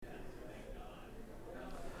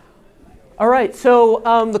All right, so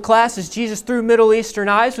the class is Jesus Through Middle Eastern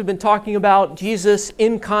Eyes. We've been talking about Jesus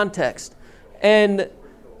in context. And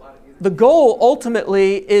the goal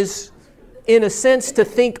ultimately is, in a sense, to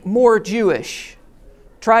think more Jewish.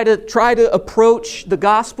 Try to approach the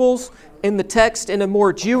Gospels in the text in a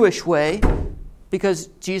more Jewish way, because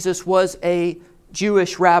Jesus was a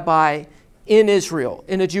Jewish rabbi in Israel,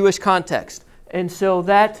 in a Jewish context. And so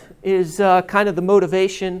that is kind of the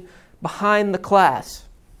motivation behind the class.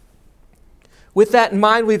 With that in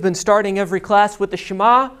mind, we've been starting every class with the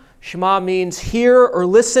Shema. Shema means hear or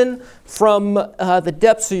listen from the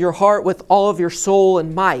depths of your heart with all of your soul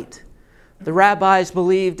and might. The rabbis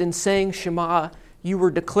believed in saying Shema, you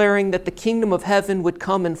were declaring that the kingdom of heaven would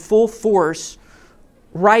come in full force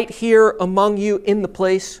right here among you in the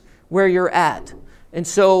place where you're at. And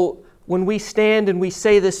so when we stand and we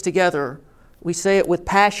say this together, we say it with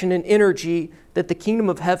passion and energy that the kingdom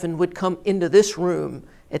of heaven would come into this room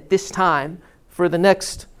at this time for the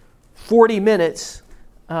next 40 minutes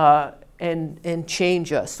and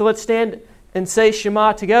change us. So let's stand and say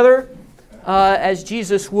Shema together as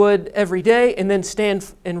Jesus would every day, and then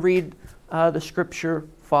stand and read the scripture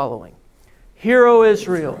following. Hear, O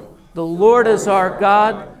Israel, the Lord is our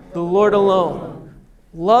God, the Lord alone.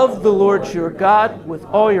 Love the Lord your God with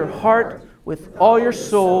all your heart, with all your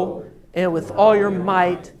soul, and with all your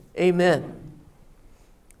might. Amen.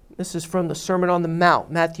 This is from the Sermon on the Mount,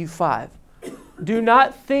 Matthew 5. Do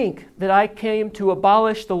not think that I came to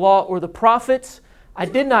abolish the law or the prophets. I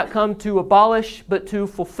did not come to abolish, but to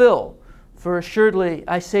fulfill. For assuredly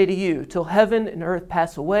I say to you, till heaven and earth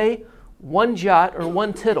pass away, one jot or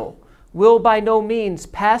one tittle will by no means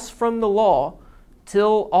pass from the law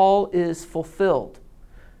till all is fulfilled.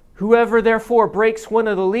 Whoever therefore breaks one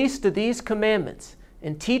of the least of these commandments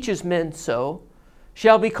and teaches men so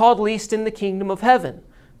shall be called least in the kingdom of heaven.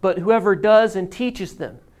 But whoever does and teaches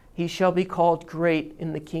them, he shall be called great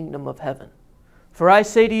in the kingdom of heaven. For I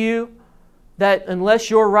say to you that unless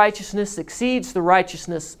your righteousness exceeds the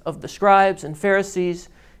righteousness of the scribes and Pharisees,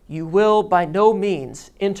 you will by no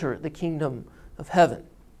means enter the kingdom of heaven.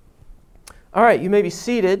 All right, you may be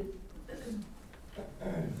seated.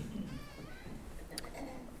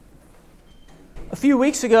 A few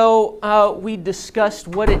weeks ago, we discussed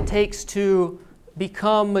what it takes to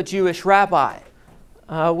become a Jewish rabbi,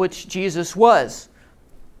 which Jesus was.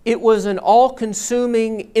 It was an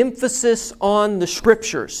all-consuming emphasis on the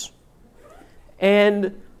scriptures,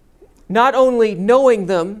 and not only knowing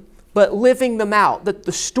them, but living them out, that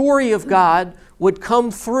the story of God would come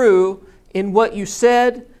through in what you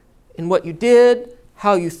said, in what you did,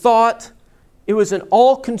 how you thought. It was an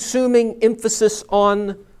all-consuming emphasis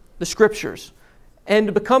on the scriptures. And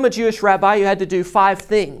to become a Jewish rabbi, you had to do 5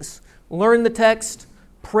 things. Learn the text,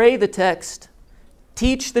 pray the text,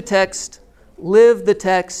 teach the text, live the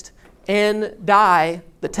text, and die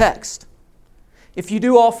the text. If you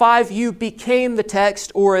do all 5, you became the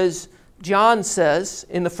text, or as John says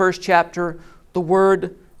in the first chapter, the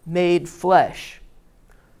Word made flesh.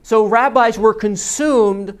 So rabbis were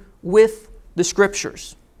consumed with the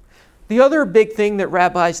scriptures. The other big thing that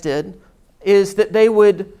rabbis did is that they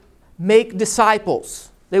would make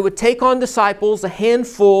disciples. They would take on disciples, a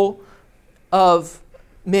handful of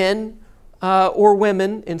men or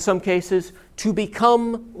women in some cases, to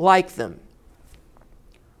become like them.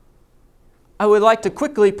 I would like to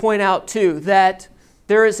quickly point out too that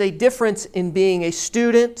there is a difference in being a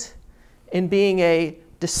student and being a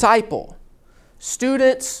disciple.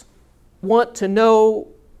 Students want to know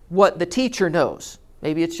what the teacher knows.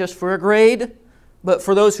 Maybe it's just for a grade, but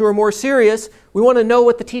for those who are more serious, we want to know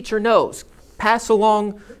what the teacher knows. Pass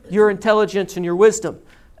along your intelligence and your wisdom.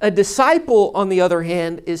 A disciple, on the other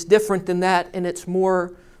hand, is different than that, and it's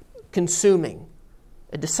more consuming.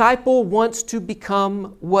 A disciple wants to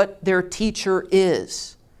become what their teacher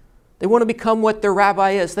is. They want to become what their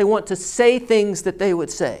rabbi is. They want to say things that they would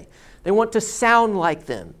say. They want to sound like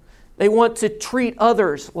them. They want to treat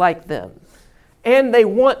others like them. And they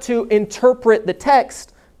want to interpret the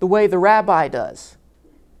text the way the rabbi does.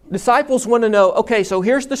 Disciples want to know, okay, so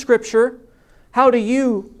here's the scripture. How do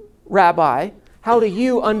you, rabbi, how do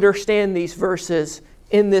you understand these verses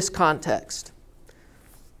in this context?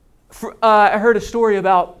 I heard a story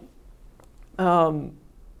about an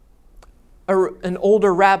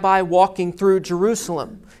older rabbi walking through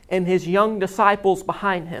Jerusalem and his young disciples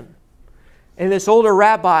behind him. And this older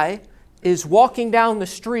rabbi is walking down the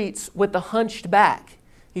streets with a hunched back.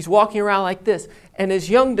 He's walking around like this. And his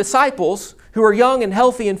young disciples, who are young and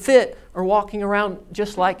healthy and fit, are walking around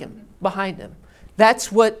just like him, behind him. That's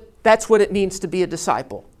what it means to be a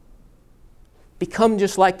disciple. Become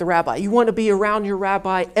just like the rabbi. You want to be around your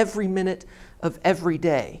rabbi every minute of every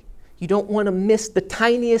day. You don't want to miss the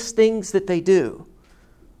tiniest things that they do.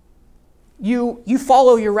 You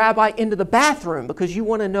follow your rabbi into the bathroom because you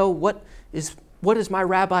want to know what is my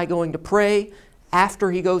rabbi going to pray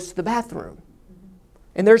after he goes to the bathroom.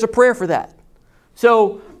 And there's a prayer for that.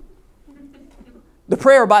 So the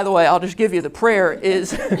prayer, by the way, I'll just give you the prayer is,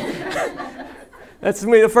 that's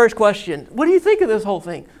me the first question. What do you think of this whole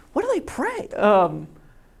thing? What do they pray?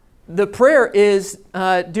 The prayer is,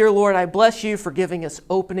 Dear Lord, I bless you for giving us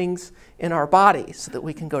openings in our bodies so that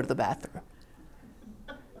we can go to the bathroom.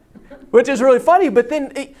 Which is really funny, but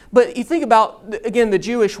you think about, again, the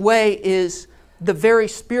Jewish way is the very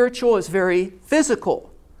spiritual is very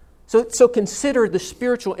physical. So consider the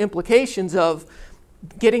spiritual implications of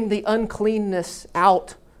getting the uncleanness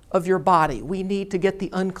out of your body. We need to get the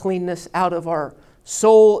uncleanness out of our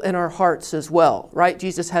soul and our hearts as well, right?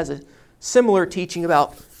 Jesus has a similar teaching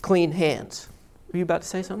about clean hands. Were you about to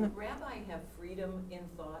say something? Would rabbi have freedom in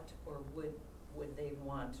thought, or would they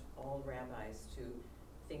want all rabbis to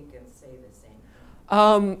think and say the same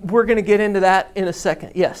thing? We're going to get into that in a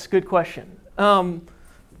second. Yes, good question. A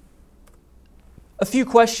few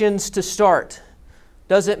questions to start.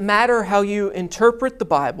 Does it matter how you interpret the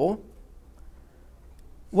Bible?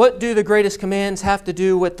 What do the greatest commands have to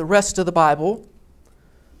do with the rest of the Bible?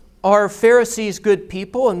 Are Pharisees good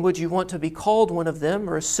people, and would you want to be called one of them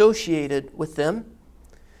or associated with them?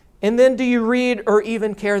 And then, do you read or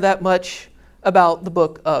even care that much about the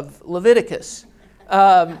book of Leviticus?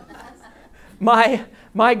 My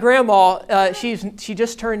grandma, she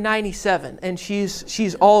just turned 97, and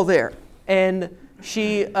she's all there, and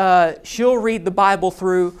she'll read the Bible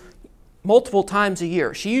through multiple times a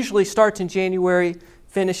year. She usually starts in January,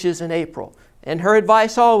 finishes in April, and her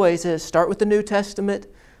advice always is start with the New Testament.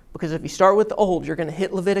 Because if you start with the old, you're going to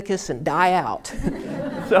hit Leviticus and die out.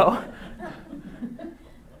 So,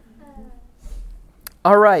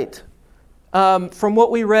 all right. From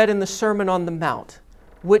what we read in the Sermon on the Mount,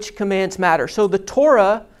 which commands matter? So the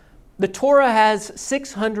Torah has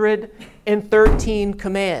 613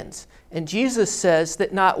 commands. And Jesus says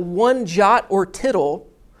that not one jot or tittle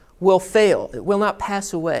will fail. It will not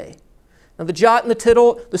pass away. Now, the jot and the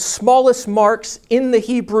tittle, the smallest marks in the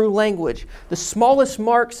Hebrew language, the smallest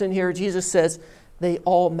marks in here, Jesus says, they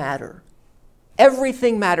all matter.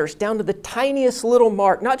 Everything matters, down to the tiniest little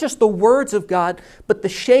mark. Not just the words of God, but the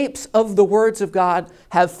shapes of the words of God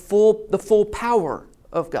have the full power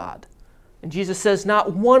of God. And Jesus says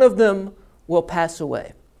not one of them will pass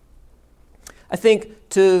away. I think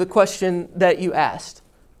to the question that you asked,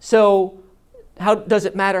 so how does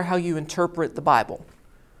it matter how you interpret the Bible?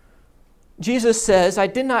 Jesus says, I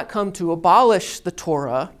did not come to abolish the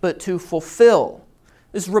Torah, but to fulfill.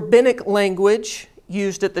 This is rabbinic language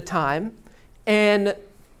used at the time. And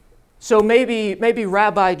so maybe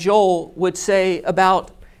Rabbi Joel would say about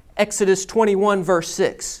Exodus 21, verse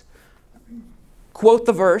 6. Quote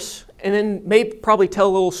the verse, and then probably tell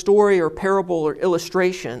a little story or parable or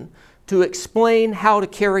illustration to explain how to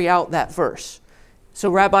carry out that verse. So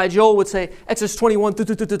Rabbi Joel would say, Exodus 21,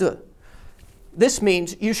 this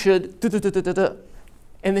means you should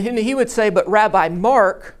And then he would say, but Rabbi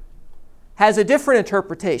Mark has a different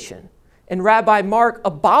interpretation. And Rabbi Mark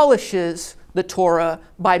abolishes the Torah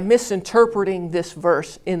by misinterpreting this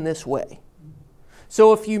verse in this way.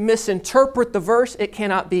 So if you misinterpret the verse, it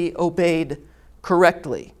cannot be obeyed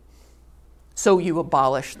correctly. So you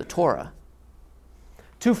abolish the Torah.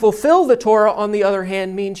 To fulfill the Torah, on the other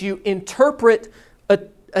hand, means you interpret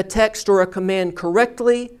a text or a command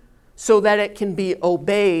correctly so that it can be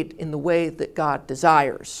obeyed in the way that God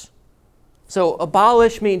desires. So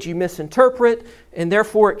abolish means you misinterpret, and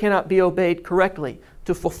therefore it cannot be obeyed correctly.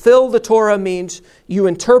 To fulfill the Torah means you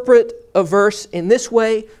interpret a verse in this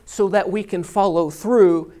way so that we can follow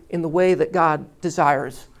through in the way that God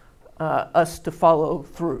desires us to follow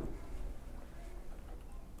through.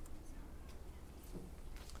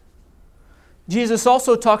 Jesus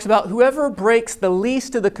also talks about whoever breaks the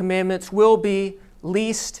least of the commandments will be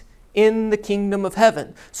least in the kingdom of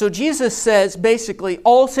heaven. So Jesus says basically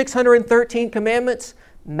all 613 commandments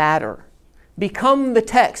matter. Become the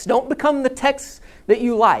text. Don't become the text that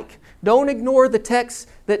you like. Don't ignore the text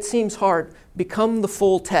that seems hard. Become the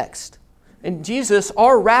full text. And Jesus,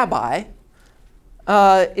 our rabbi,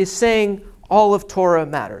 is saying all of Torah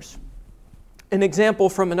matters. An example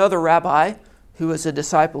from another rabbi who is a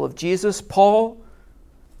disciple of Jesus, Paul,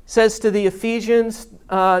 says to the Ephesians,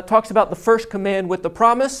 talks about the first command with the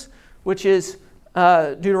promise, which is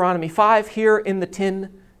Deuteronomy 5 here in the 10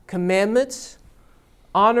 Commandments.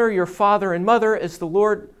 Honor your father and mother as the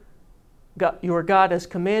Lord your God has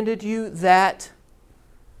commanded you, that,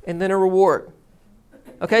 and then a reward.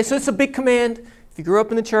 Okay, so it's a big command. If you grew up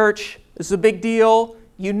in the church, this is a big deal.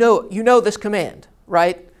 You know this command,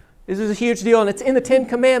 right? This is a huge deal, and it's in the Ten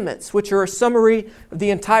Commandments, which are a summary of the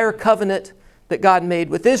entire covenant that God made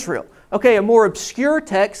with Israel. Okay, a more obscure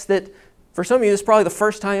text that, for some of you, this is probably the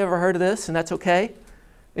first time you ever heard of this, and that's okay.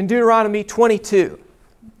 In Deuteronomy 22,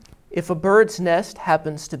 if a bird's nest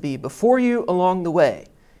happens to be before you along the way,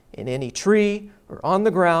 in any tree or on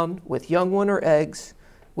the ground with young one or eggs,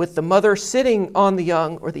 with the mother sitting on the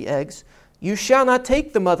young or the eggs, you shall not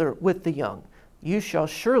take the mother with the young. You shall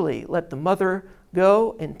surely let the mother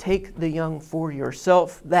go and take the young for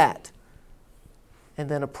yourself. That. And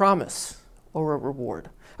then a promise or a reward.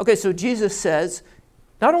 Okay, so Jesus says,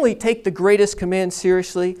 not only take the greatest command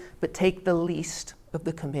seriously, but take the least of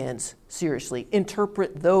the commands seriously.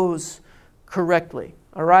 Interpret those correctly.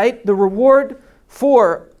 All right? The reward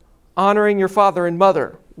for honoring your father and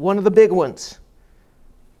mother, one of the big ones.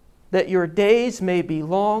 That your days may be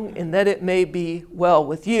long and that it may be well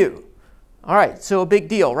with you. All right, so a big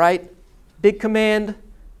deal, right? Big command,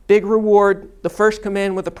 big reward, the first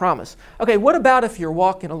command with a promise. Okay, what about if you're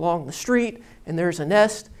walking along the street and there's a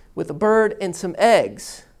nest with a bird and some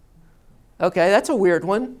eggs? Okay, that's a weird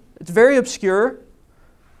one. It's very obscure.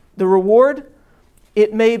 The reward,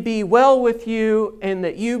 it may be well with you and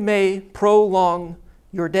that you may prolong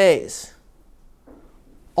your days.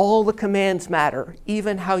 All the commands matter,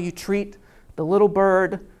 even how you treat the little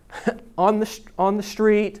bird on the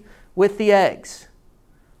street with the eggs.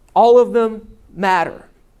 All of them matter.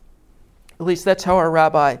 At least that's how our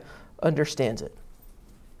rabbi understands it.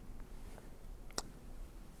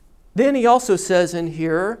 Then he also says in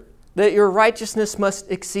here that your righteousness must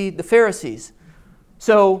exceed the Pharisees.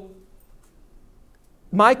 So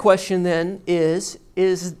my question then is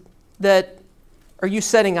that, are you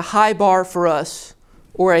setting a high bar for us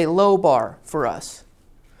or a low bar for us?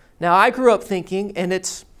 Now, I grew up thinking, and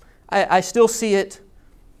I still see it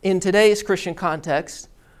in today's Christian context,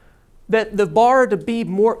 that the bar to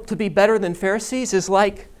be better than Pharisees is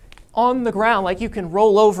like on the ground, like you can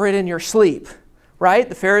roll over it in your sleep, right?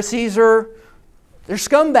 The Pharisees they're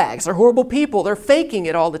scumbags, they're horrible people, they're faking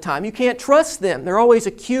it all the time. You can't trust them. They're always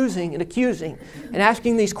accusing and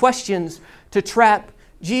asking these questions to trap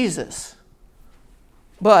Jesus.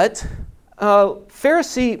 But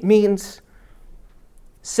Pharisee means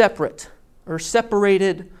separate or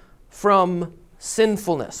separated from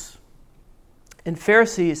sinfulness. And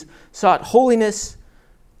Pharisees sought holiness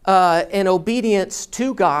and obedience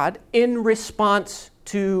to God in response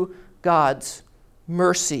to God's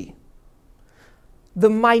mercy. The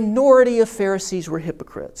minority of Pharisees were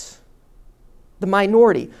hypocrites. The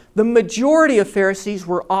minority. The majority of Pharisees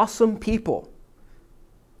were awesome people.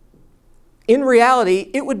 In reality,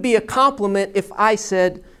 it would be a compliment if I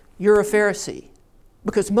said, you're a Pharisee.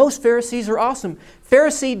 Because most Pharisees are awesome.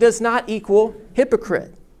 Pharisee does not equal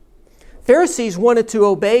hypocrite. Pharisees wanted to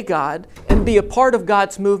obey God and be a part of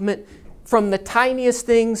God's movement from the tiniest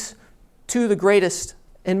things to the greatest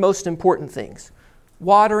and most important things.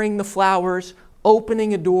 Watering the flowers,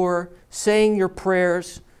 opening a door, saying your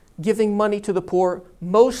prayers, giving money to the poor.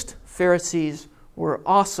 Most Pharisees were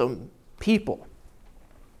awesome people.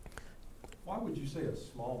 Why would you say a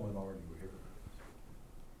small minority were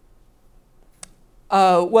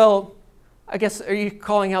hypocrites? Well, I guess, are you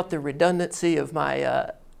calling out the redundancy of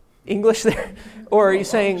my English there? Or are you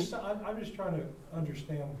saying... I'm just trying to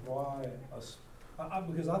understand why,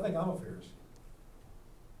 because I think I'm a Pharisee.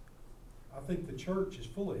 I think the church is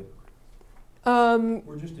full of hypocrites.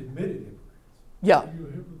 We're just admitted hypocrites. Yeah. Are you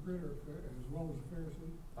a hypocrite as well as a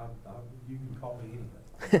Pharisee? You can call me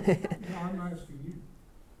anything. No, I'm asking you.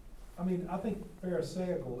 I mean, I think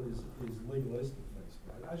Pharisaical is legalistic,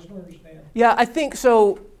 basically. I just don't understand. Yeah, I think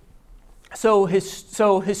so. So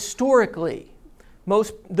historically,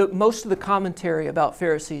 most of the commentary about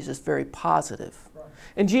Pharisees is very positive. Right.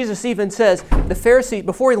 And Jesus even says, the Pharisee,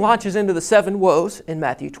 before he launches into the 7 woes in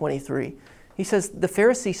Matthew 23, he says, the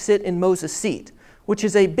Pharisees sit in Moses' seat, which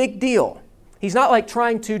is a big deal. He's not like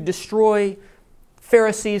trying to destroy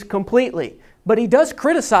Pharisees completely, but he does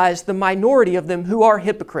criticize the minority of them who are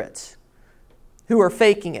hypocrites, who are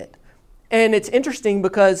faking it. And it's interesting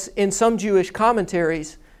because in some Jewish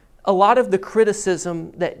commentaries, a lot of the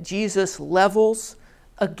criticism that Jesus levels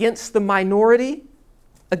against the minority,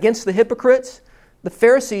 against the hypocrites, the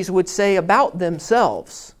Pharisees would say about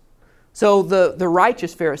themselves. So the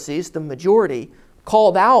righteous Pharisees, the majority,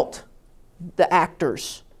 called out the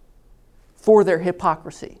actors for their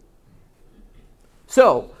hypocrisy.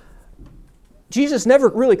 So, Jesus never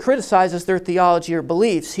really criticizes their theology or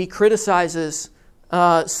beliefs. He criticizes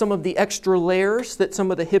some of the extra layers that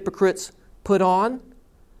some of the hypocrites put on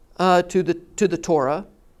to the Torah.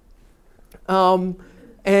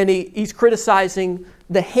 And he's criticizing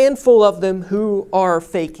the handful of them who are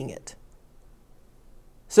faking it.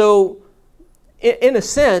 So, in a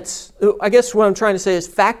sense, I guess what I'm trying to say is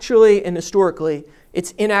factually and historically,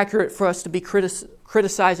 it's inaccurate for us to be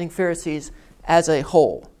criticizing Pharisees as a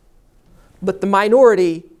whole. But the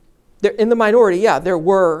minority, there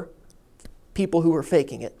were people who were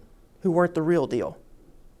faking it, who weren't the real deal.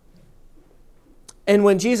 And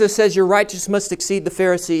when Jesus says your righteousness must exceed the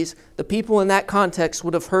Pharisees, the people in that context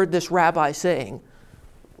would have heard this rabbi saying,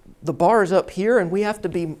 the bar is up here and we have to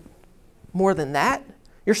be more than that?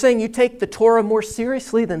 You're saying you take the Torah more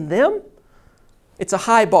seriously than them? It's a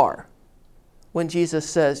high bar when Jesus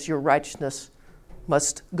says your righteousness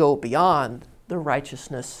must go beyond the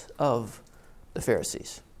righteousness of the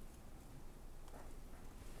Pharisees.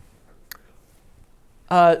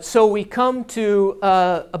 So we come to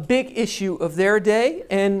a big issue of their day,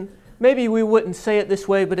 and maybe we wouldn't say it this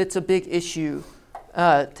way, but it's a big issue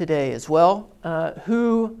today as well.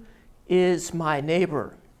 Who is my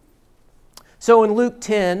neighbor? So in Luke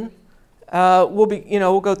 10,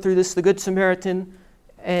 we'll go through this, the Good Samaritan,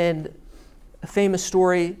 and a famous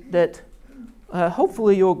story that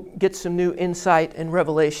hopefully you'll get some new insight and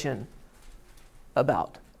revelation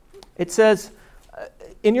about. It says,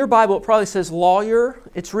 in your Bible, it probably says lawyer.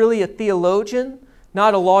 It's really a theologian,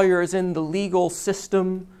 not a lawyer as in the legal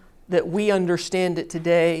system that we understand it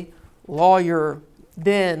today. Lawyer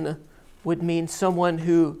then would mean someone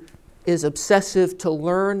who is obsessive to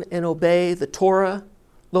learn and obey the Torah,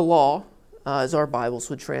 the law, as our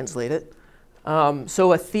Bibles would translate it.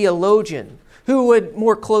 So a theologian who would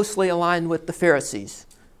more closely align with the Pharisees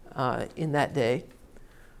in that day.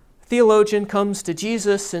 Theologian comes to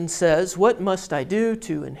Jesus and says, what must I do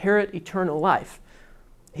to inherit eternal life?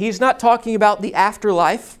 He's not talking about the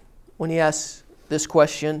afterlife when he asks this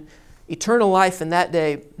question. Eternal life in that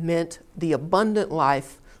day meant the abundant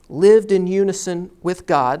life lived in unison with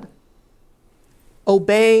God,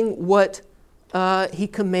 obeying what he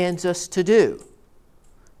commands us to do.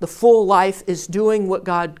 The full life is doing what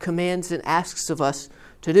God commands and asks of us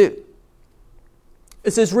to do.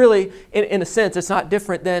 This is really, in a sense, it's not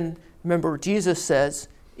different than, remember, Jesus says,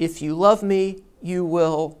 if you love me, you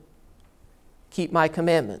will keep my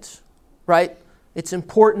commandments, right? It's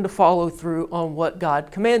important to follow through on what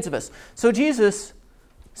God commands of us. So Jesus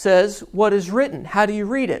says, what is written? How do you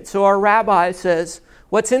read it? So our rabbi says,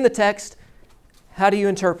 what's in the text? How do you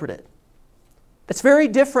interpret it? It's very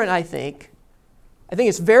different, I think. I think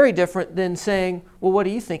it's very different than saying, well, what do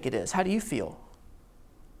you think it is? How do you feel?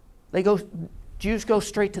 Jews go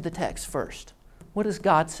straight to the text first. What does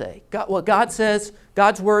God say? What God says,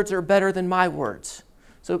 God's words are better than my words.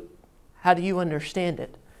 So how do you understand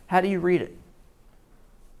it? How do you read it?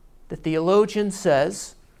 The theologian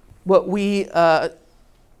says what we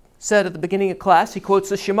said at the beginning of class. He quotes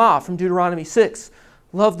the Shema from Deuteronomy 6.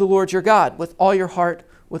 Love the Lord your God with all your heart,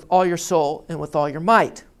 with all your soul, and with all your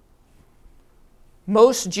might.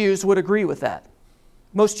 Most Jews would agree with that.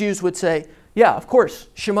 Most Jews would say, yeah, of course,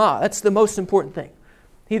 Shema, that's the most important thing.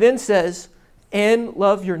 He then says, and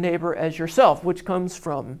love your neighbor as yourself, which comes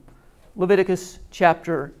from Leviticus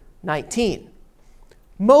chapter 19.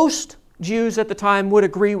 Most Jews at the time would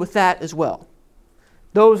agree with that as well.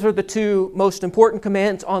 Those are the two most important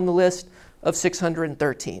commands on the list of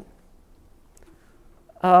 613.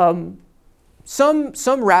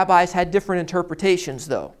 Some rabbis had different interpretations,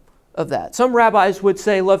 though, of that. Some rabbis would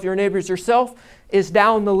say love your neighbors yourself is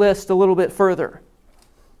down the list a little bit further.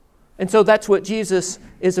 And so that's what Jesus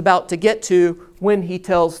is about to get to when he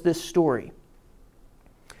tells this story.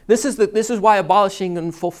 This is why abolishing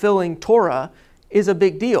and fulfilling Torah is a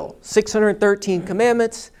big deal. 613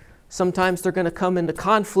 commandments, sometimes they're going to come into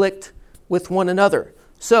conflict with one another.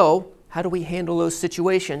 So, how do we handle those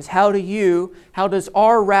situations? How does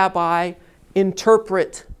our rabbi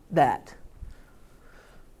interpret that?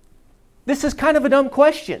 This is kind of a dumb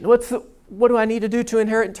question. What do I need to do to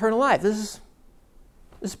inherit eternal life? This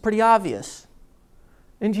is pretty obvious.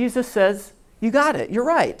 And Jesus says, you got it, you're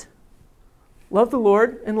right. Love the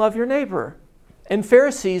Lord and love your neighbor. And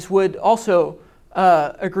Pharisees would also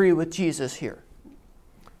agree with Jesus here.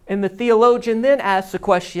 And the theologian then asks a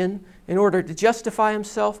question in order to justify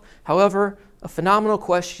himself. However, a phenomenal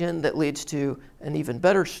question that leads to an even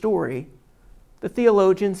better story. The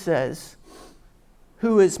theologian says,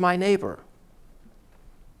 who is my neighbor?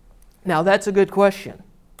 Now that's a good question.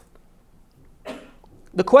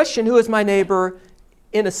 The question, who is my neighbor,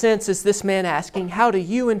 in a sense, is this man asking, how do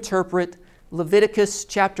you interpret Leviticus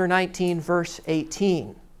chapter 19, verse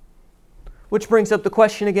 18? Which brings up the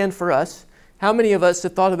question again for us. How many of us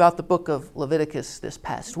have thought about the book of Leviticus this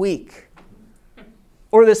past week?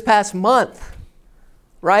 or this past month,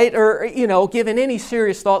 right? Or, given any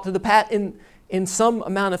serious thought to in some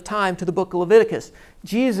amount of time to the book of Leviticus.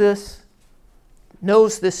 Jesus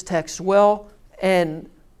knows this text well, and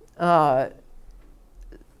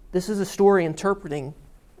this is a story interpreting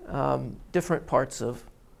different parts of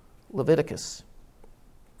Leviticus.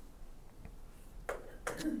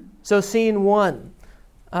 So scene 1,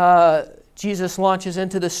 Jesus launches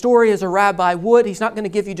into the story as a rabbi would. He's not going to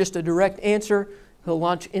give you just a direct answer. He'll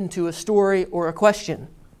launch into a story or a question.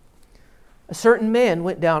 A certain man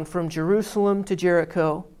went down from Jerusalem to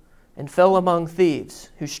Jericho and fell among thieves,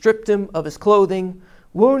 who stripped him of his clothing,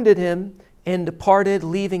 wounded him, and departed,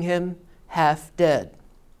 leaving him half dead.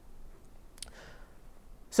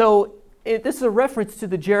 So this is a reference to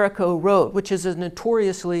the Jericho Road, which is a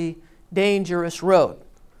notoriously dangerous road.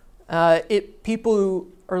 People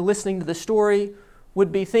who are listening to the story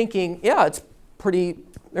would be thinking,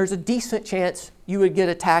 there's a decent chance you would get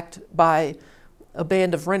attacked by a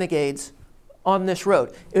band of renegades on this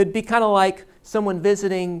road. It would be kind of like someone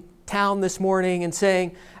visiting town this morning and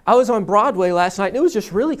saying, I was on Broadway last night and it was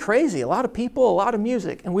just really crazy. A lot of people, a lot of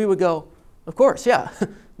music. And we would go, of course, yeah,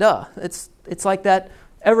 duh. It's like that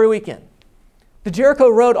every weekend. The Jericho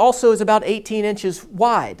Road also is about 18 inches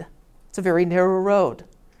wide. It's a very narrow road.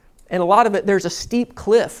 And a lot of it, there's a steep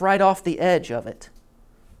cliff right off the edge of it.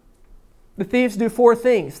 The thieves do 4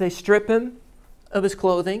 things. They strip him of his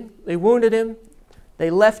clothing. They wounded him. They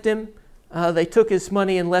left him. They took his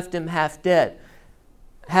money and left him half dead.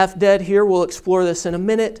 Half dead here, we'll explore this in a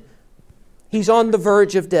minute. He's on the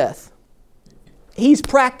verge of death. He's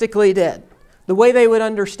practically dead. The way they would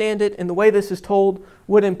understand it and the way this is told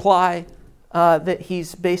would imply that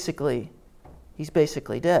he's basically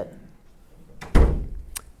dead.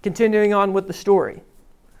 Continuing on with the story.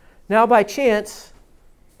 Now by chance,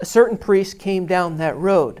 a certain priest came down that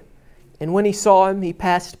road, and when he saw him, he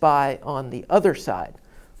passed by on the other side.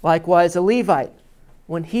 Likewise, a Levite,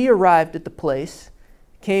 when he arrived at the place,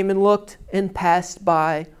 came and looked and passed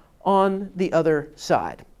by on the other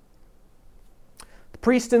side. The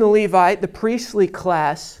priest and the Levite, the priestly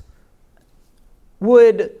class,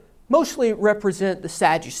 would mostly represent the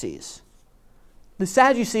Sadducees. The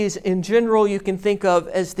Sadducees, in general, you can think of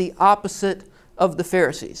as the opposite of the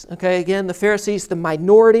Pharisees. Okay, again, the Pharisees, the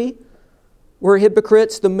minority, were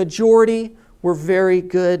hypocrites. The majority were very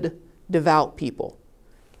good, devout people.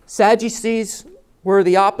 Sadducees were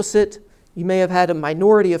the opposite. You may have had a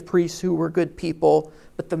minority of priests who were good people,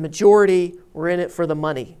 but the majority were in it for the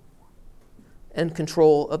money and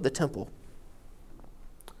control of the temple.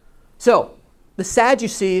 So, the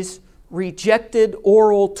Sadducees rejected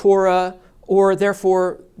oral Torah, or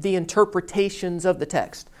therefore the interpretations of the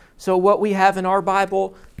text. So what we have in our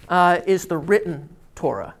Bible is the written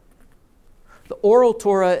Torah. The oral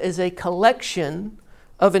Torah is a collection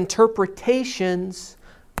of interpretations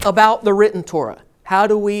about the written Torah. How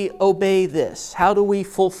do we obey this? How do we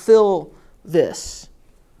fulfill this?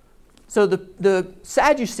 So the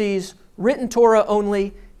Sadducees, written Torah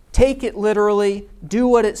only, take it literally, do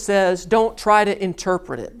what it says, don't try to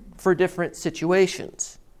interpret it for different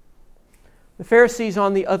situations. The Pharisees,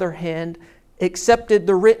 on the other hand, accepted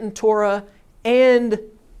the written Torah, and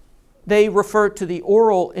they referred to the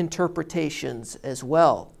oral interpretations as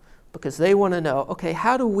well, because they want to know, okay,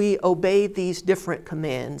 how do we obey these different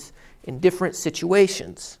commands in different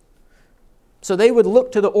situations? So they would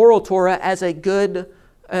look to the oral Torah as a good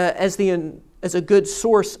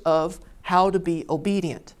source of how to be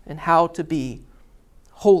obedient and how to be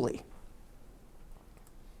holy.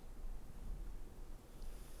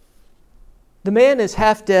 The man is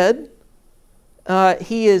half dead.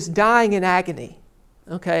 He is dying in agony.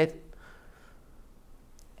 Okay?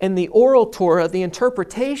 And the oral Torah, the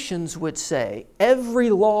interpretations would say,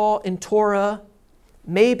 every law in Torah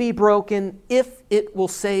may be broken if it will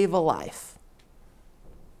save a life.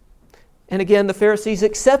 And again, the Pharisees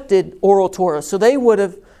accepted oral Torah. So they would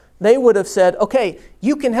have said, okay,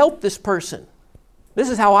 you can help this person.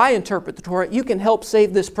 This is how I interpret the Torah. You can help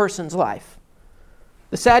save this person's life.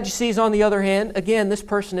 The Sadducees, on the other hand, again, this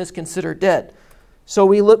person is considered dead. So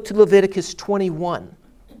we look to Leviticus 21.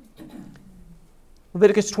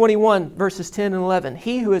 Leviticus 21, verses 10 and 11.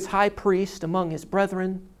 He who is high priest among his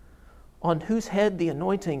brethren, on whose head the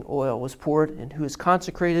anointing oil was poured, and who is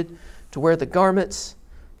consecrated to wear the garments,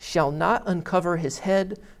 shall not uncover his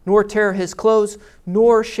head, nor tear his clothes,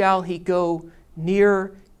 nor shall he go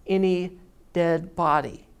near any dead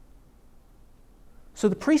body. So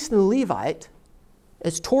the priest and the Levite,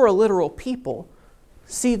 as Torah literal people,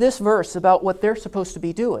 see this verse about what they're supposed to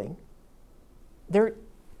be doing.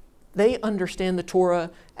 They understand the Torah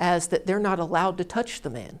as that they're not allowed to touch the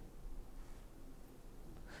man.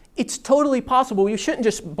 it's totally possible. You shouldn't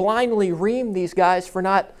just blindly ream these guys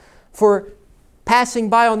for passing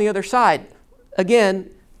by on the other side.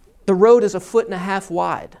 Again, the road is 1.5 feet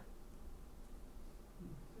wide.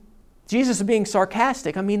 Jesus is being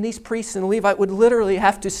sarcastic. I mean, these priests and Levite would literally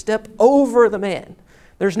have to step over the man.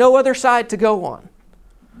 There's no other side to go on.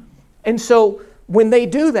 And so when they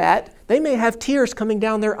do that, they may have tears coming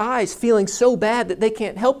down their eyes, feeling so bad that they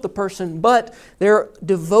can't help the person, but they're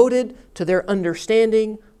devoted to their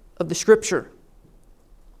understanding of the Scripture.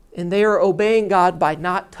 And they are obeying God by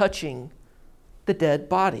not touching the dead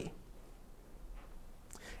body.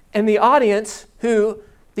 And the audience, who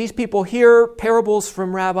these people hear parables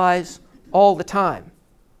from rabbis all the time.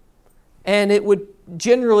 And it would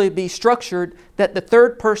generally be structured that the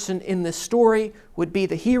third person in this story would be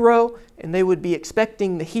the hero, and they would be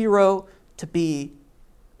expecting the hero to be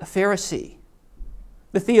a Pharisee.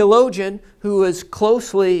 The theologian, who is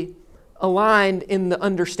closely aligned in the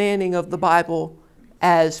understanding of the Bible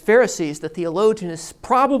as Pharisees, the theologian is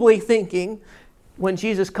probably thinking, when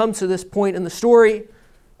Jesus comes to this point in the story,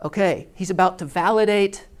 okay, he's about to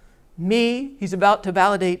validate me. He's about to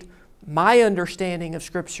validate my understanding of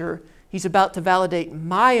Scripture. He's about to validate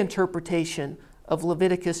my interpretation of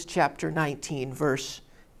Leviticus chapter 19, verse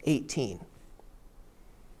 18.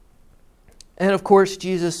 And of course,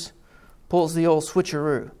 Jesus pulls the old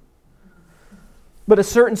switcheroo. But a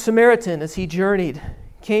certain Samaritan, as he journeyed,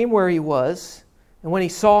 came where he was, and when he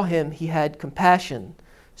saw him, he had compassion.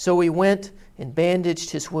 So he went and bandaged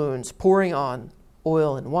his wounds, pouring on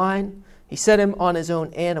oil and wine. He set him on his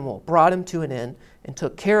own animal, brought him to an inn, and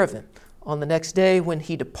took care of him. On the next day, when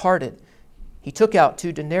he departed, he took out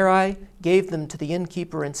 2 denarii, gave them to the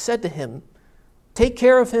innkeeper, and said to him, "Take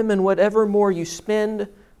care of him, and whatever more you spend,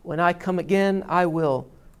 when I come again, I will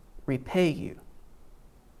repay you."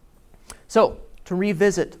 So, to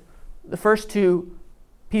revisit, the first 2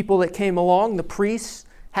 people that came along, the priests,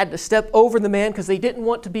 had to step over the man because they didn't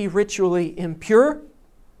want to be ritually impure,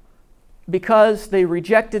 because they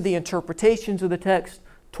rejected the interpretations of the text.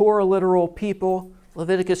 Torah literal people,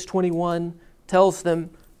 Leviticus 21 tells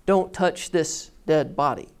them, don't touch this dead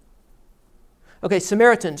body. Okay,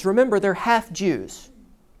 Samaritans, remember, they're half Jews.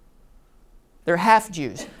 They're half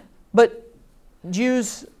Jews. But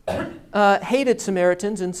Jews hated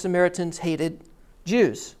Samaritans, and Samaritans hated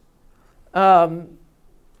Jews. Most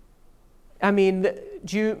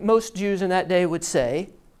Jews in that day would say,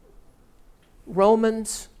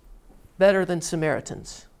 Romans better than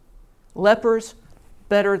Samaritans. Lepers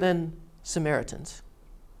better than Samaritans.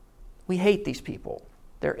 We hate these people.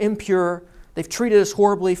 They're impure. They've treated us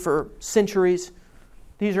horribly for centuries.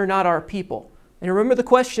 These are not our people. And remember, the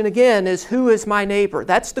question again is, who is my neighbor?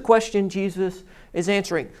 That's the question Jesus is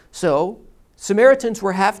answering. So, Samaritans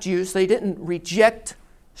were half Jews. They didn't reject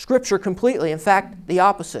Scripture completely. In fact, the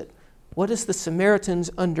opposite. What is the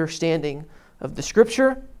Samaritan's understanding of the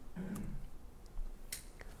Scripture?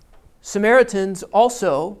 Samaritans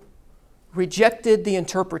also rejected the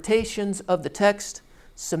interpretations of the text.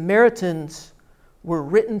 Samaritans were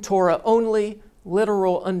written Torah only,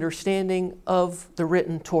 literal understanding of the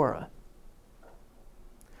written Torah.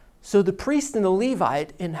 So the priest and the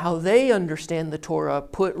Levite, in how they understand the Torah,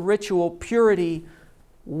 put ritual purity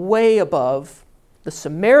way above the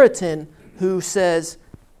Samaritan who says,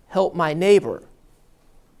 help my neighbor.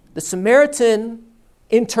 The Samaritan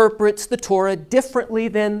interprets the Torah differently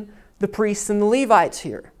than the priests and the Levites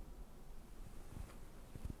here.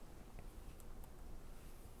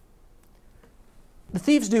 The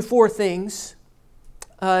thieves do 4 things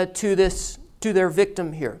to their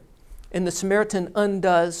victim here. And the Samaritan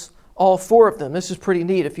undoes all 4 of them. This is pretty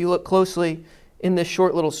neat if you look closely in this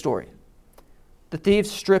short little story. The thieves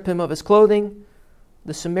strip him of his clothing.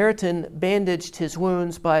 The Samaritan bandaged his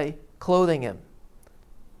wounds by clothing him.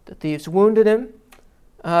 The thieves wounded him.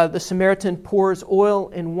 The Samaritan pours oil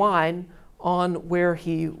and wine on where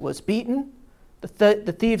he was beaten.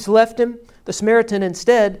 The thieves left him. The Samaritan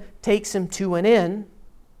instead takes him to an inn.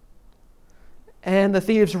 And the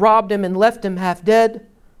thieves robbed him and left him half dead.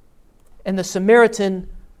 And the Samaritan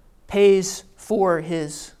pays for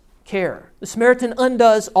his care. The Samaritan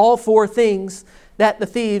undoes all 4 things that the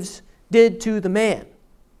thieves did to the man.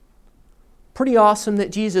 Pretty awesome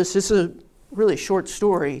that Jesus, this is a really short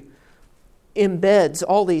story, embeds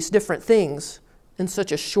all these different things in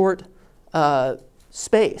such a short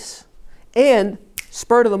space. And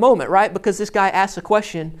spur of the moment, right? Because this guy asks a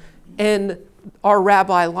question and our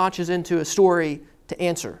rabbi launches into a story to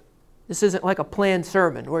answer. This isn't like a planned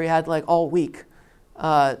sermon where he had like all week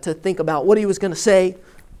to think about what he was going to say,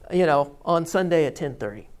 on Sunday at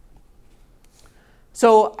 10:30.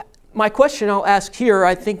 So my question I'll ask here,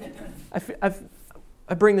 I think I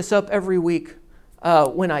I bring this up every week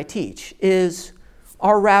when I teach, is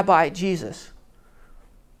our rabbi Jesus.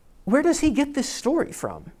 Where does he get this story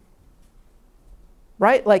from?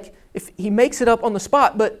 Right? Like, if he makes it up on the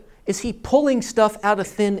spot, but is he pulling stuff out of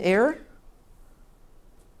thin air?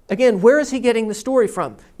 Again, where is he getting the story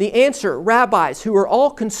from? The answer, rabbis who are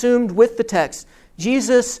all consumed with the text.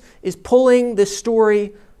 Jesus is pulling this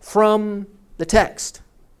story from the text.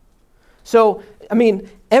 So, I mean,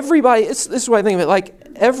 everybody, this is what I think of it, like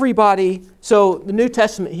everybody, so the New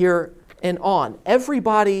Testament here and on,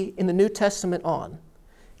 everybody in the New Testament on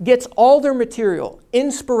gets all their material,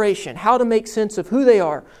 inspiration, how to make sense of who they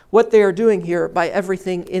are, what they are doing here by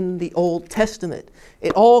everything in the Old Testament.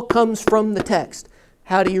 It all comes from the text.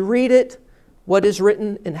 How do you read it? What is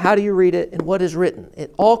written? And how do you read it? And what is written?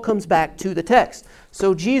 It all comes back to the text.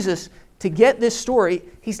 So Jesus, to get this story,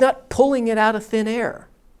 he's not pulling it out of thin air.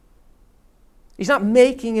 He's not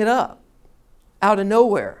making it up out of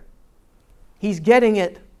nowhere. He's getting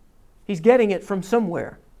it from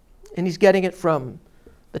somewhere. And he's getting it from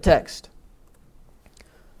the text.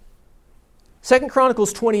 2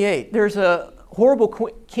 Chronicles 28, there's a horrible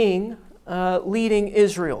king leading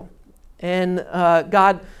Israel. And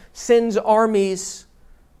God sends armies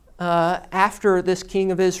after this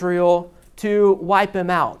king of Israel to wipe him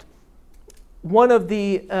out. One of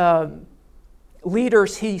the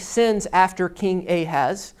leaders he sends after King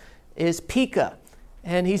Ahaz is Pekah,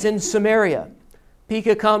 and he's in Samaria.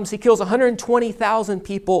 Pekah comes, he kills 120,000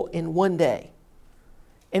 people in one day.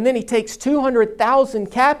 And then he takes 200,000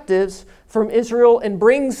 captives from Israel and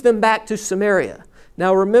brings them back to Samaria.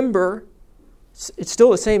 Now remember, it's still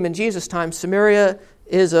the same in Jesus' time. Samaria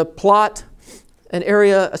is a plot, an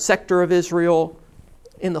area, a sector of Israel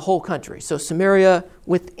in the whole country. So Samaria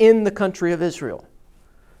within the country of Israel.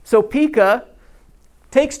 So Pekah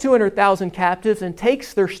takes 200,000 captives and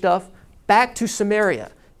takes their stuff back to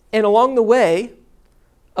Samaria. And along the way,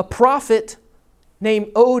 a prophet named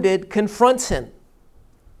Oded confronts him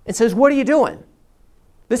and says, "What are you doing?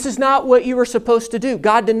 This is not what you were supposed to do.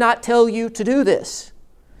 God did not tell you to do this.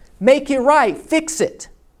 Make it right. Fix it."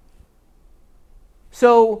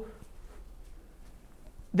 So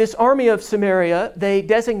this army of Samaria, they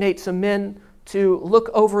designate some men to look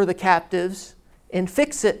over the captives and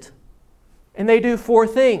fix it. And they do 4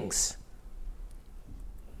 things.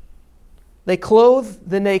 They clothe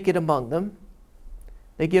the naked among them.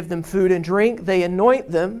 They give them food and drink. They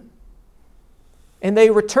anoint them. And they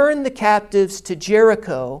return the captives to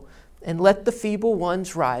Jericho and let the feeble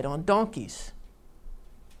ones ride on donkeys.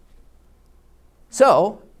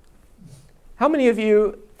 So, how many of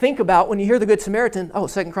you think about when you hear the Good Samaritan,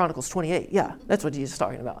 2 Chronicles 28, yeah, that's what Jesus is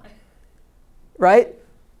talking about. Right?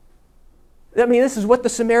 I mean, this is what the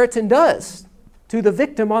Samaritan does to the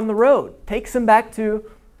victim on the road. Takes him back to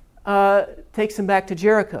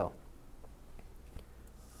Jericho.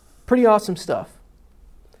 Pretty awesome stuff.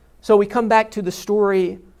 So we come back to the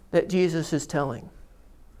story that Jesus is telling.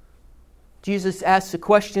 Jesus asks a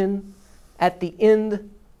question at the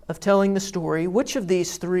end of telling the story. Which of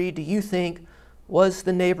these 3 do you think was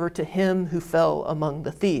the neighbor to him who fell among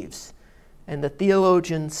the thieves? And the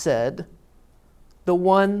theologian said, the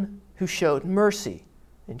one who showed mercy.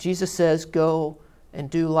 And Jesus says, go and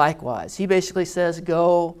do likewise. He basically says,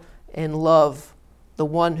 go and love the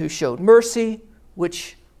one who showed mercy,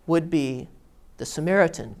 which would be the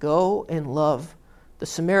Samaritan. Go and love the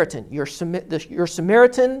Samaritan. Your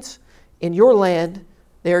Samaritans in your land,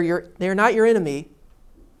 they're not your enemy.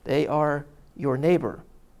 They are your neighbor.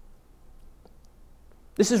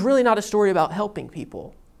 This is really not a story about helping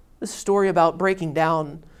people. This is a story about breaking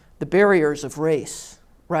down the barriers of race,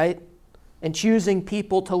 right? And choosing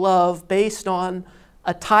people to love based on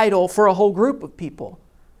a title for a whole group of people.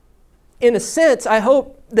 In a sense, I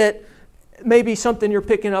hope that maybe something you're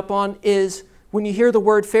picking up on is when you hear the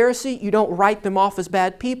word Pharisee, you don't write them off as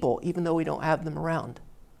bad people, even though we don't have them around.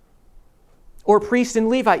 Or priest and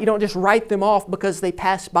Levite, you don't just write them off because they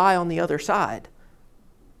passed by on the other side.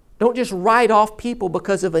 Don't just write off people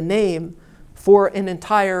because of a name for an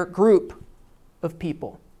entire group of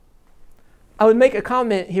people. I would make a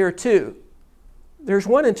comment here too. There's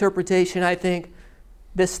one interpretation, I think,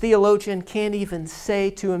 this theologian can't even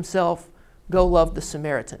say to himself, go love the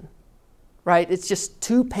Samaritan. Right? It's just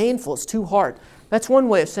too painful. It's too hard. That's one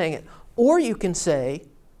way of saying it. Or you can say,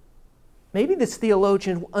 maybe this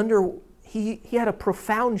theologian he had a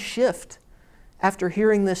profound shift after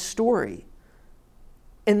hearing this story.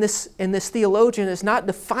 And this theologian is not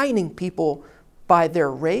defining people by their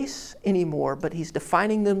race anymore, but he's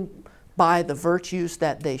defining them by the virtues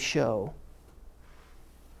that they show.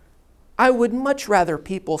 I would much rather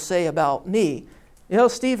people say about me,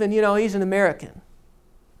 Stephen, he's an American.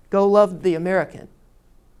 go love the American.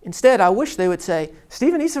 Instead, I wish they would say,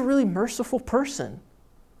 Stephen, he's a really merciful person.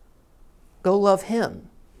 Go love him.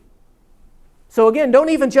 So again, don't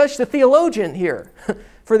even judge the theologian here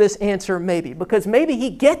for this answer maybe, because maybe he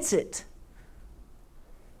gets it.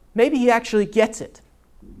 Maybe he actually gets it.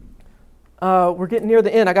 We're getting near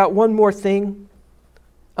the end. I got one more thing.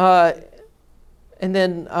 And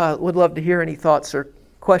then would love to hear any thoughts or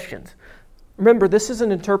questions. Remember, this is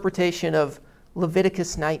an interpretation of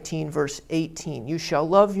Leviticus 19, verse 18. You shall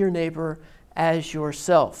love your neighbor as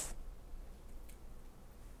yourself.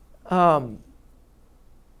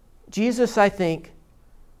 Jesus, I think,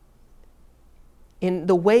 in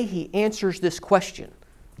the way he answers this question,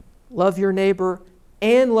 love your neighbor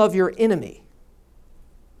and love your enemy,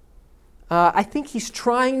 I think he's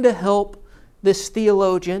trying to help this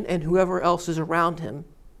theologian and whoever else is around him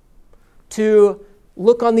to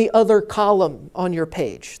look on the other column on your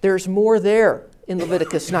page. There's more there in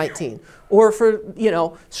Leviticus 19. Or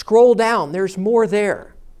scroll down. There's more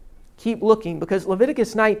there. Keep looking, because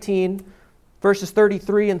Leviticus 19, verses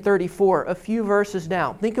 33 and 34, a few verses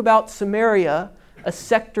down. Think about Samaria, a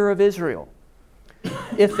sector of Israel.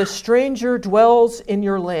 If a stranger dwells in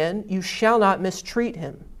your land, you shall not mistreat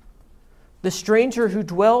him. The stranger who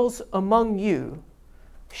dwells among you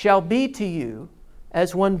shall be to you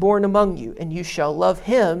as one born among you, and you shall love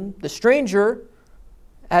him, the stranger,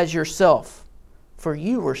 as yourself. For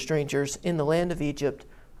you were strangers in the land of Egypt.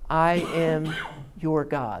 I am your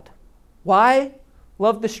God. Why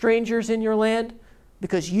love the strangers in your land?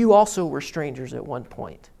 Because you also were strangers at one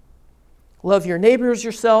point. Love your neighbor as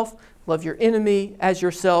yourself, love your enemy as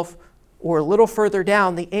yourself, or a little further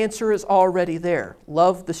down, the answer is already there.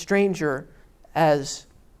 Love the stranger as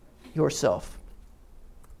yourself.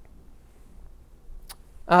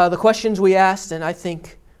 The questions we asked, and I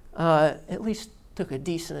think at least took a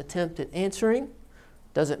decent attempt at answering.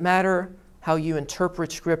 Does it matter how you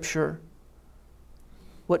interpret Scripture?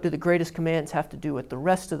 What do the greatest commands have to do with the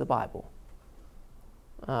rest of the Bible?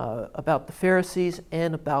 About the Pharisees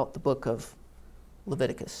and about the book of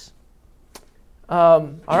Leviticus.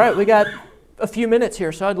 All right, we got a few minutes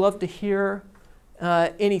here, so I'd love to hear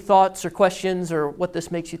any thoughts or questions or what this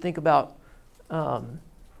makes you think about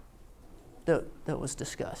that was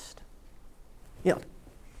discussed. Yeah.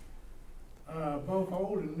 Both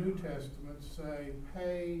Old and New Testaments say,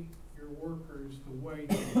 pay your workers the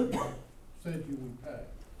wages you said you would pay.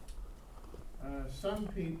 Some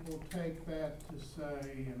people take that to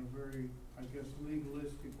say, in a very, I guess,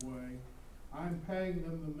 legalistic way, I'm paying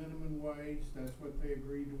them the minimum wage, that's what they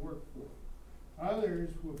agreed to work for. Others,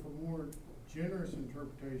 with a more generous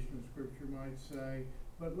interpretation of Scripture, might say,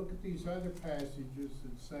 but look at these other passages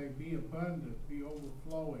that say, be abundant, be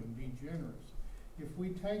overflowing, be generous. If we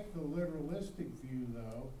take the literalistic view,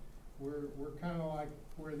 though, we're kind of like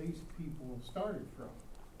where these people started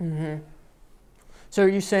from. Mm-hmm. So are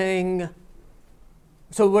you saying?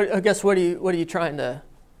 So what? I guess what are you trying to?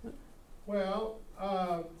 Well,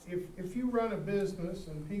 if you run a business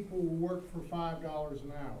and people will work for $5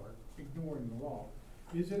 an hour, ignoring the law,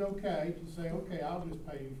 is it okay to say, okay, I'll just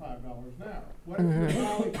pay you $5 an hour? What if you're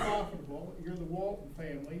highly profitable? You're the Walton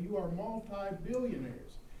family. You are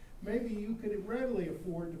multi-billionaires. Maybe you could readily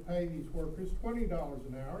afford to pay these workers $20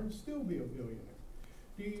 an hour and still be a billionaire.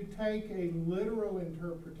 Do you take a literal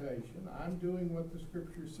interpretation? I'm doing what the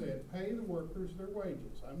Scripture said. Pay the workers their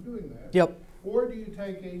wages. I'm doing that. Yep. Or do you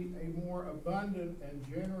take a more abundant and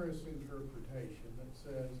generous interpretation that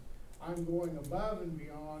says, I'm going above and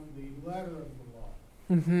beyond the letter of the law?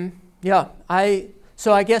 Mm-hmm. Yeah.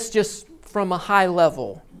 So I guess just from a high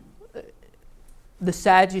level, the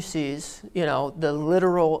Sadducees, the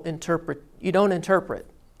literal you don't interpret.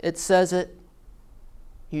 It says it.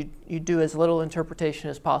 You do as little interpretation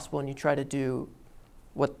as possible, and you try to do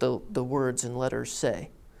what the words and letters say.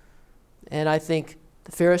 And I think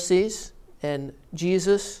the Pharisees and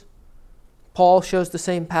Jesus, Paul shows the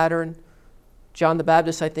same pattern. John the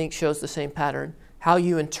Baptist, I think, shows the same pattern. How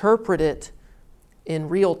you interpret it in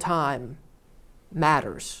real time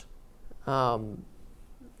matters.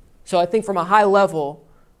 So I think from a high level,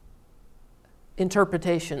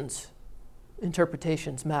 interpretations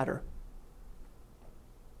matter.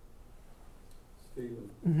 Stephen,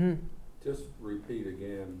 Mm-hmm. just repeat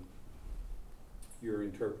again your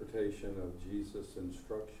interpretation of Jesus'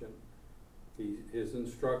 instruction. His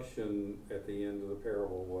instruction at the end of the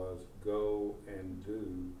parable was, go and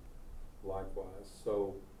do likewise.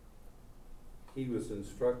 So he was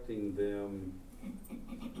instructing them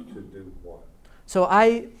to do what? So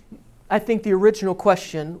I think the original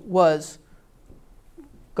question was,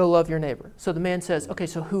 go love your neighbor. So the man says, okay,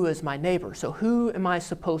 so who is my neighbor? So who am I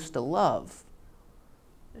supposed to love?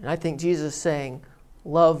 And I think Jesus is saying,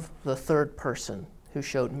 love the third person who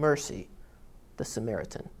showed mercy, the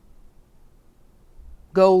Samaritan.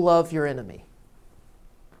 Go love your enemy.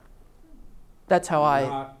 That's how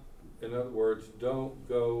Not, in other words, don't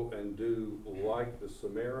go and do like the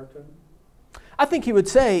Samaritan, I think he would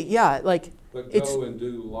say, yeah, like, but It's- go and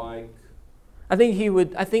do like. I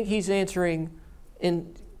think he's answering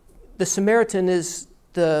in the Samaritan is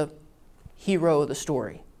the hero of the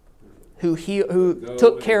story, who Go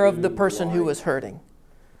took and care of the do person who like- was hurting.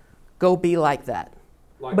 Go be like that.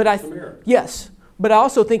 Like But the I Samaritan. yes, but I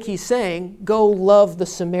also think he's saying go love the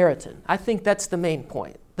Samaritan. I think that's the main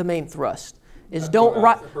point, the main thrust is That's don't what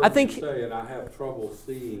right. I've heard I think you say, and I have trouble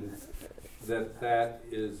seeing that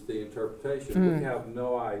is the interpretation. We have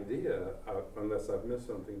no idea, unless I've missed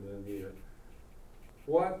something in here,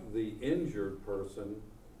 what the injured person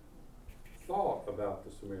thought about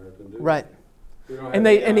the Samaritan. Do we? right. We don't have And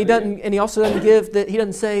any he idea. doesn't, and he also doesn't give that. He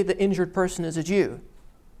doesn't say the injured person is a Jew,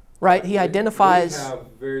 right? He identifies. We have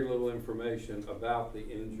very little information about the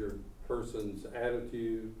injured person's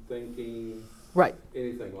attitude, thinking, Right.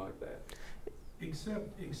 anything like that. Except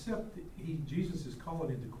Jesus is calling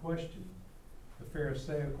into question the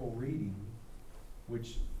Pharisaical reading,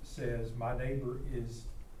 which says, my neighbor is,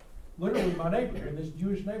 literally my neighbor in this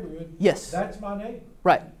Jewish neighborhood. Yes. That's my neighbor.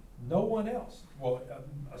 Right. No one else. Well,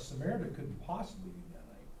 a Samaritan couldn't possibly be that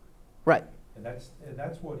neighbor. Right. And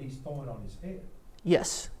that's what he's throwing on his head.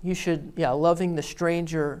 Yes. You should. Yeah. Loving the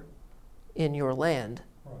stranger in your land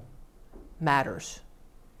Right. matters.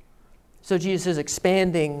 So Jesus is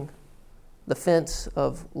expanding the fence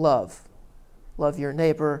of love. Love your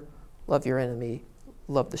neighbor, love your enemy,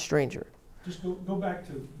 love the stranger. Just go back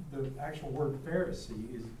to the actual word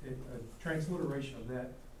Pharisee. Is a transliteration of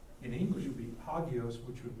that in English would be hagios,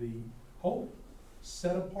 which would be holy,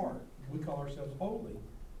 set apart. We call ourselves holy.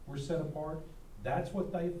 We're set apart. That's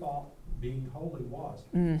what they thought being holy was.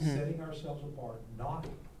 Mhm. Setting ourselves apart, not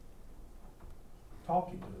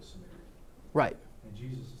talking to the Samaritan. Right. And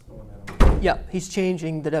Jesus is throwing that on. Yeah. He's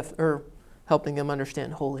changing or helping them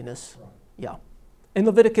understand holiness. Right. Yeah. And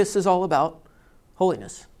Leviticus is all about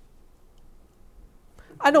holiness.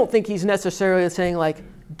 I don't think he's necessarily saying, like,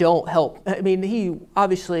 don't help. I mean, he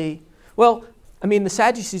obviously, the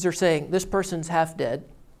Sadducees are saying this person's half dead.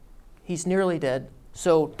 He's nearly dead.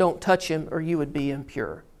 So don't touch him or you would be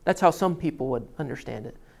impure. That's how some people would understand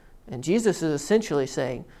it. And Jesus is essentially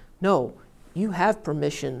saying, no, you have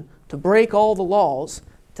permission to break all the laws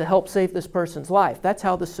to help save this person's life. That's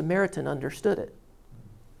how the Samaritan understood it.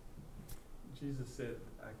 Jesus said,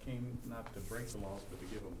 I came not to break the laws, but to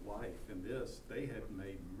give them life. In this, they had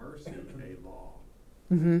made mercy a law.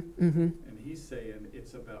 Mm-hmm. Mm-hmm. And he's saying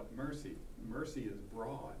it's about mercy. Mercy is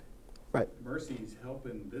broad. Right. Mercy is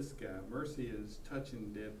helping this guy. Mercy is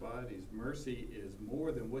touching dead bodies. Mercy is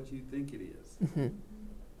more than what you think it is. Mm-hmm.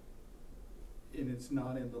 And it's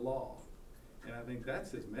not in the law. And I think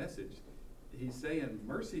that's his message. He's saying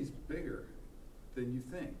mercy's bigger than you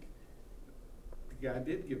think. The guy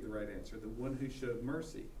did give the right answer, the one who showed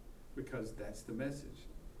mercy, because that's the message.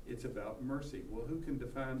 It's about mercy. Well, who can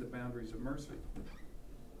define the boundaries of mercy?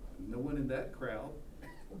 No one in that crowd,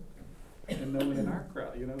 and no one in our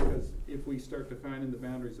crowd, because if we start defining the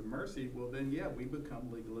boundaries of mercy, well then, yeah, we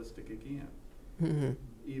become legalistic again. Mm-hmm.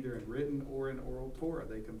 Either in written or in oral Torah,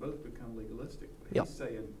 they can both become legalistic. But Yep. he's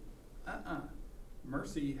saying,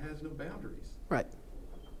 mercy has no boundaries. Right.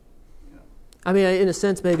 You know. I mean, in a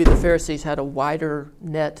sense, maybe the Pharisees had a wider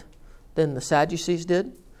net than the Sadducees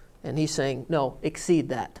did. And he's saying, no, exceed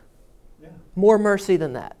that. Yeah. More mercy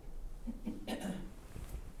than that.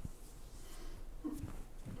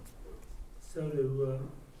 So to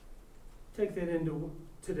take that into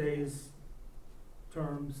today's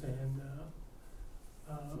terms, and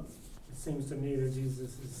it seems to me that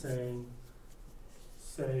Jesus is saying,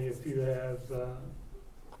 say if you have,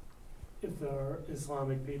 if there are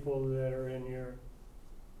Islamic people that are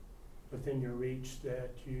within your reach,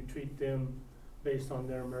 that you treat them based on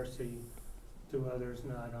their mercy to others,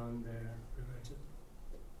 not on their religion.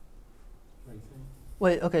 What do you think?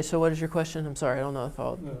 Wait, okay, so what is your question? I'm sorry, I don't know if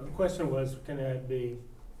I'll... No, the question was, can that be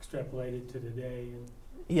extrapolated to today and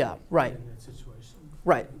Yeah, right, in that situation?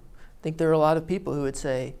 right. I think there are a lot of people who would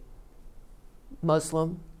say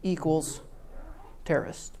Muslim equals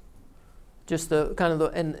terrorist. Just the kind of the,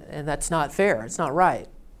 and that's not fair. It's not right.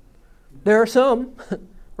 There are some,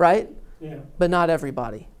 right? Yeah. But not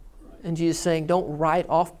everybody. And Jesus is saying, don't write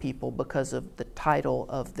off people because of the title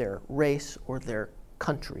of their race or their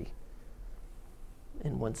country,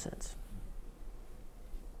 in one sense.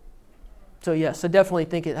 So yes, I definitely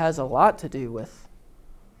think it has a lot to do with.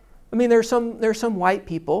 I mean, there's some white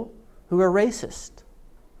people who are racist,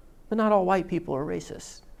 but not all white people are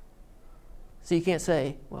racist. So you can't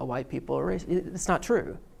say, well, white people are racist. It's not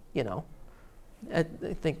true, you know. I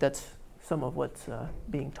think that's some of what's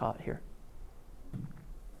being taught here.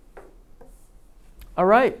 All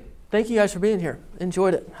right. Thank you guys for being here.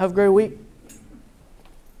 Enjoyed it. Have a great week.